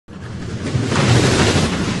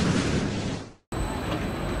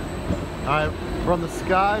Alright, we're on the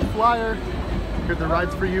SkyFlyer. Here's the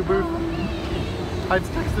rides for you booth. Hyde's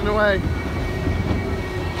texting away.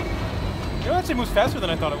 You know, it actually moves faster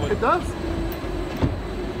than I thought it would. It does.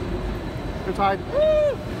 There's Hyde.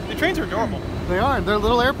 Woo! The trains are adorable. They are. They're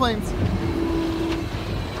little airplanes.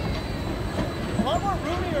 A lot more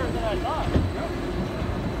roomier than I thought.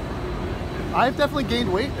 I've definitely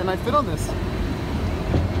gained weight and I fit on this.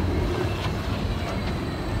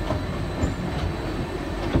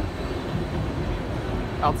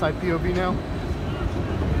 Outside POV now.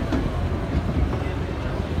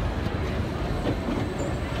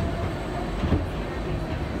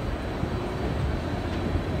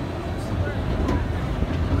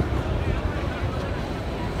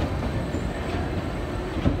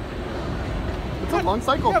 It's a long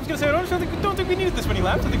cycle. Yeah, I was gonna say, I don't think we needed this many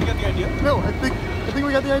laps. I think we got the idea. No, I think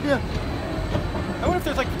we got the idea. I wonder if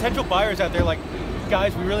there's like potential buyers out there, like,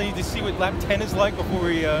 guys, we really need to see what lap 10 is like before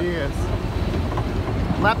we. Yes.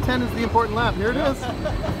 Lap 10 is the important lap. Here it is.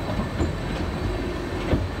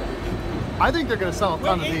 I think they're going to sell a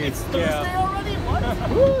ton of these. It's Thursday already? What?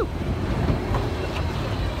 Woo!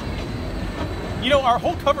 You know, our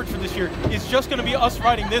whole coverage for this year is just going to be us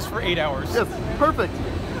riding this for 8 hours. Yes, perfect.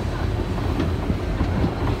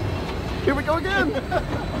 Here we go again.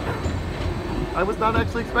 I was not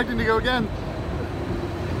actually expecting to go again.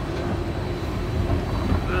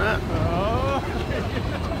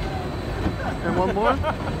 And one more.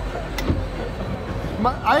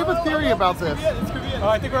 I have a theory about this. Oh,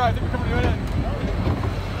 I think we're coming to an end.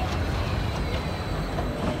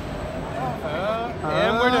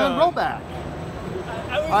 And we're done. Roll back.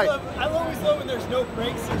 I always love when there's no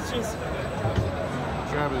brakes. It's just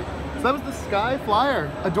gravity. So that was the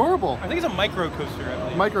SkyFlyer. Adorable. I think it's a micro coaster. I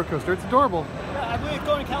believe. Micro coaster. It's adorable. I believe it's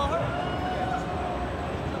going to Kalahari.